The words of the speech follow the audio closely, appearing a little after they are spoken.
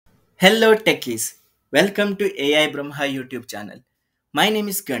Hello techies, welcome to AI Brahma YouTube channel. My name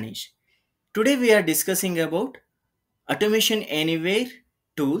is Ganesh. Today we are discussing about Automation Anywhere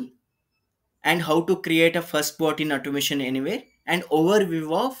tool and how to create a first bot in Automation Anywhere and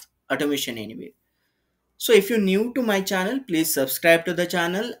overview of Automation Anywhere. So if you're new to my channel, please subscribe to the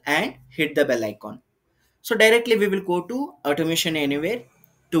channel and hit the bell icon. So directly we will go to Automation Anywhere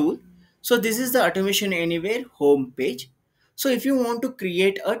tool. So this is the Automation Anywhere home page. So if you want to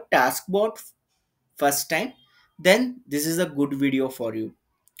create a task bot first time, then this is a good video for you.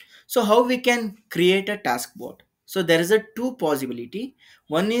 So how we can create a task bot? So there is a two possibility.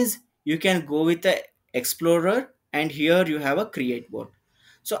 One is you can go with the explorer and here you have a create bot.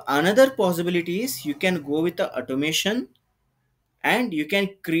 So another possibility is you can go with the automation and you can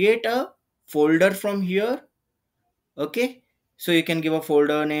create a folder from here. Okay, so you can give a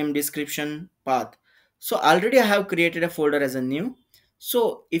folder name, description, path. So already I have created a folder as a new.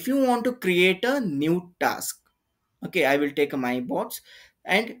 So if you want to create a new task, okay, I will take my bots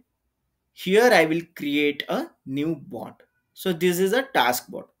and here I will create a new bot. So this is a task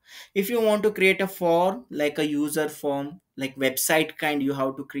bot. If you want to create a form like a user form, like website kind you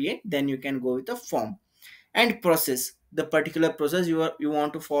have to create, then you can go with a form and process the particular process you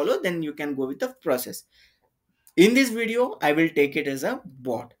want to follow, then you can go with the process. In this video I will take it as a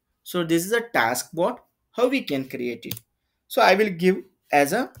bot. So this is a task bot, how we can create it. So I will give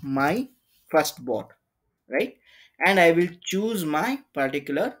as a my first bot, right? And I will choose my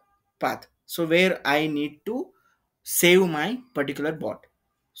particular path, so where I need to save my particular bot.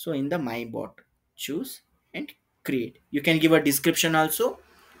 So in the my bot, choose and create. You can give a description also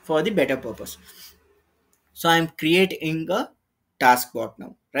for the better purpose. So I'm creating a task bot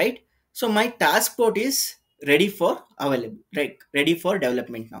now, right? So my task bot is ready for available, right? Ready for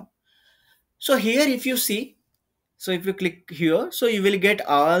development now. So here if you see, so if you click here, so you will get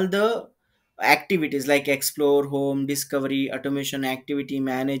all the activities like explore, home, discovery, automation, activity,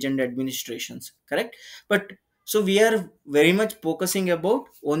 manage and administrations, correct? But so we are very much focusing about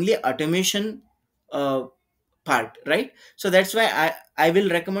only automation uh, part, right? So that's why I will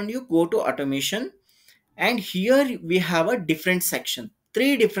recommend you go to automation, and here we have a different section,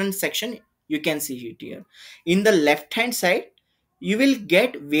 three different section. You can see it here. In the left hand side you will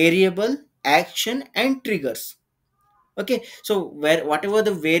get variable, action and triggers. Okay, so where whatever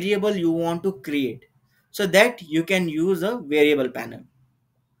the variable you want to create, so that you can use a variable panel,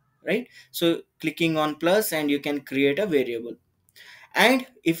 right? So clicking on plus and you can create a variable. And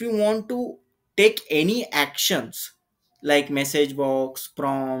if you want to take any actions like message box,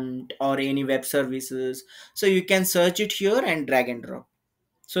 prompt or any web services, so you can search it here and drag and drop.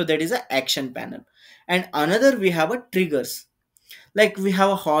 So that is a action panel. And another we have a triggers, like we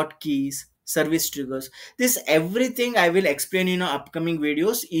have hotkeys, service triggers. This everything I will explain in our upcoming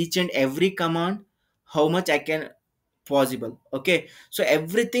videos, each and every command, how much I can possible. Okay, so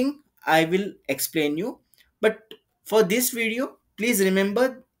everything I will explain you. But for this video, please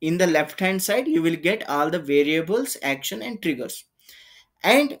remember in the left hand side you will get all the variables, action and triggers.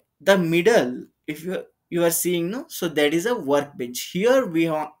 And the middle, if you are seeing, no, so that is a workbench. Here we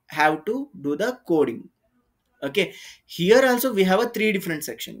have to do the coding. Okay, here also we have a three different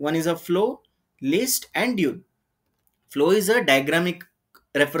section. One is a flow, list and dual. Flow is a diagramic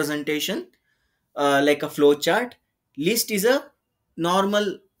representation, like a flow chart. List is a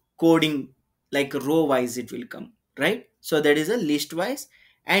normal coding, like row wise it will come, right? So that is a list wise.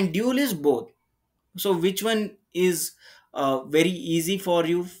 And dual is both. So which one is very easy for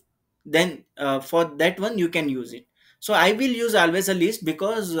you, then for that one you can use it. So I will use always a list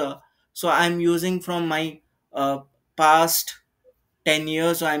because so I'm using from my uh, past 10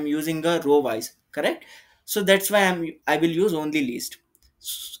 years, so I'm using a row wise, correct? So that's why I will use only list.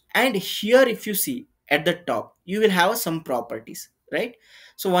 And here if you see at the top you will have some properties, right?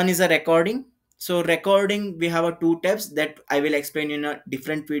 So one is a recording. So recording we have a two tabs that I will explain in a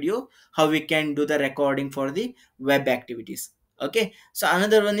different video, how we can do the recording for the web activities. Okay, so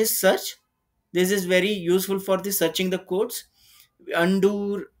another one is search. This is very useful for the searching the codes,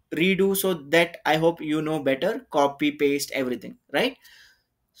 undo, redo. So that I hope you know better, copy paste everything, right?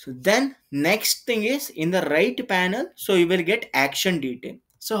 So then next thing is in the right panel, so you will get action detail.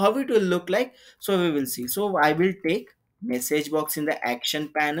 So how it will look like, so we will see. So I will take message box in the action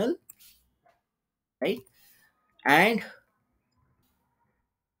panel, right? And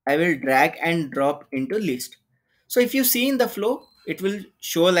I will drag and drop into list. So if you see in the flow, it will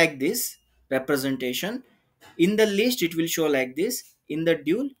show like this representation. In the list, it will show like this. In the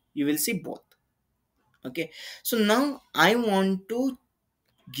dual, you will see both. Okay. So now I want to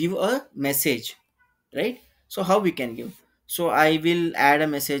give a message, right? So how we can give? So I will add a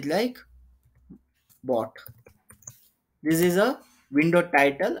message like bot. This is a window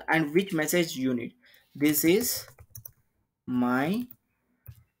title and which message you need. This is my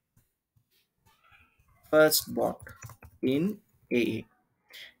first bot in AA.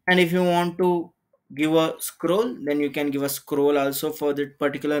 And if you want to give a scroll, then you can give a scroll also for that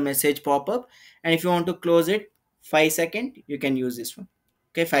particular message pop up. And if you want to close it 5 second, you can use this one.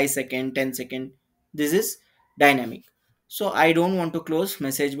 Okay, 5 second, 10 second. This is dynamic. So I don't want to close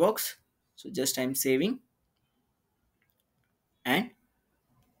message box. So just I'm saving and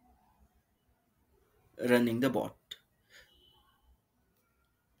running the bot.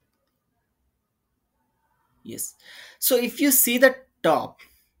 Yes. So if you see the top,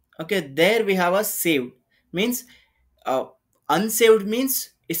 okay, there we have a saved, means uh, unsaved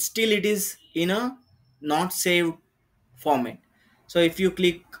means still it is in a not saved format. So if you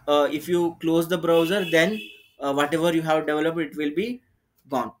click if you close the browser, then whatever you have developed, it will be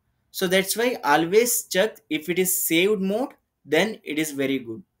gone. So that's why always check if it is saved mode, then it is very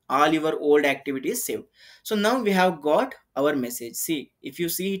good, all your old activity is saved. So now we have got our message. See, if you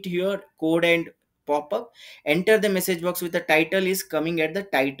see it here, code and pop up, enter the message box with the title is coming at the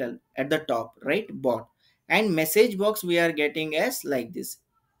title at the top, right, bot. And message box we are getting as like this,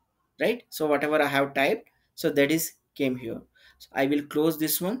 right? So whatever I have typed, so that is came here. So I will close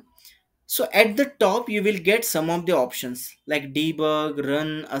this one. So at the top you will get some of the options like debug,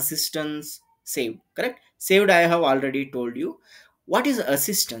 run, assistance, save. Correct? Saved I have already told you. What is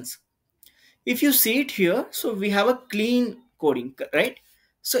assistance? If you see it here, so we have a clean coding, right?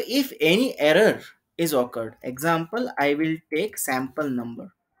 So if any error is occurred, example, I will take sample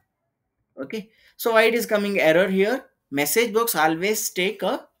number. Okay, so why it is coming error here? Message box always take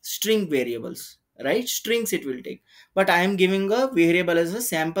a string variables, right? Strings it will take, but I am giving a variable as a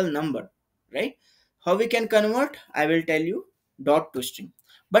sample number, right? How we can convert, I will tell you, dot to string,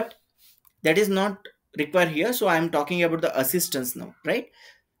 but that is not required here. So I am talking about the assistance now, right?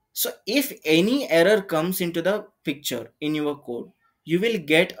 So if any error comes into the picture in your code, you will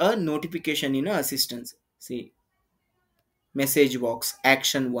get a notification in a assistance. See, message box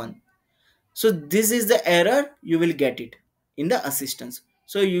action 1. So this is the error, you will get it in the assistance.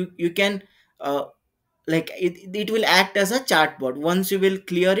 So you can like it will act as a chatbot. Once you will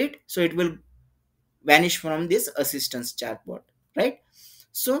clear it, so it will vanish from this assistance chatbot, right?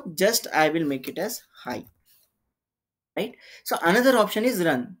 So just I will make it as high, right? So another option is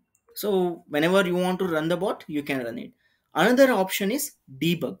run. So whenever you want to run the bot, you can run it. Another option is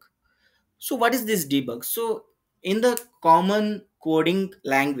debug. So what is this debug? So in the common coding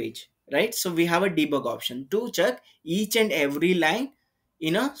language, right? So we have a debug option to check each and every line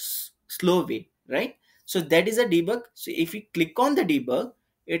in a slow way, right? So that is a debug. So if you click on the debug,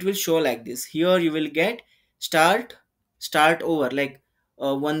 it will show like this. Here you will get start, start over, like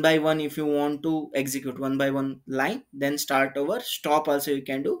one by one. If you want to execute one by one line, then start over, stop also you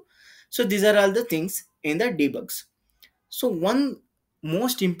can do. So these are all the things in the debugs. So one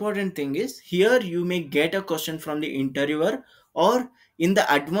most important thing is here you may get a question from the interviewer, or in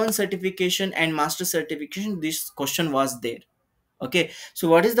the advanced certification and master certification this question was there. Okay, so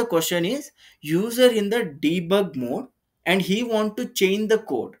what is the question is, user in the debug mode and he want to change the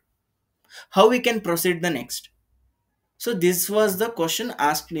code, how we can proceed the next. So this was the question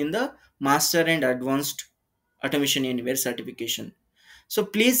asked in the master and advanced automation anywhere certification. So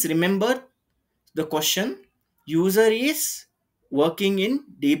please remember the question, user is working in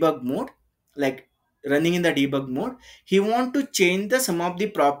debug mode, like running in the debug mode, he want to change the some of the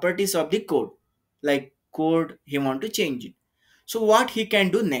properties of the code, like code he want to change it. So what he can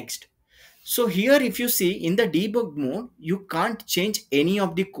do next? So here if you see in the debug mode, you can't change any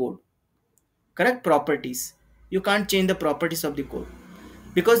of the code, correct, properties, you can't change the properties of the code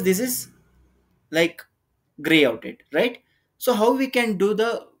because this is like gray outed, right? So how we can do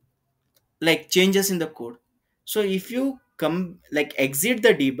the like changes in the code? So if you come like exit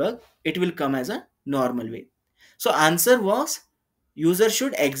the debug, it will come as a normal way. So answer was, user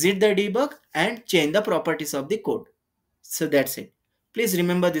should exit the debug and change the properties of the code. So that's it. Please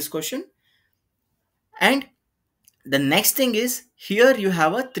remember this question. And the next thing is, here you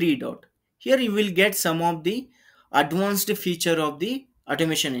have a three dot. Here you will get some of the advanced feature of the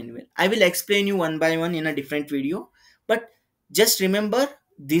automation anywhere. I will explain you one by one in a different video, but just remember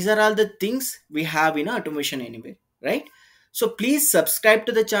these are all the things we have in automation anywhere, right? So please subscribe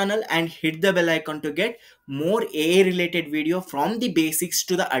to the channel and hit the bell icon to get more AI related video from the basics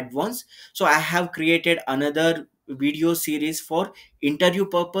to the advanced. So I have created another video series for interview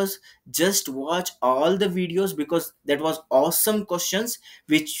purpose. Just watch all the videos because that was awesome questions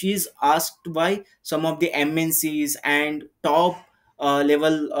which is asked by some of the MNCs and top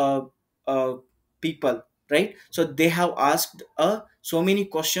level people, right? So they have asked so many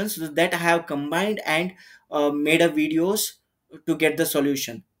questions that I have combined and made a videos to get the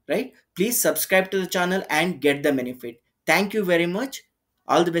solution, right? Please subscribe to the channel and get the benefit. Thank you very much.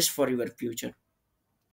 All the best for your future.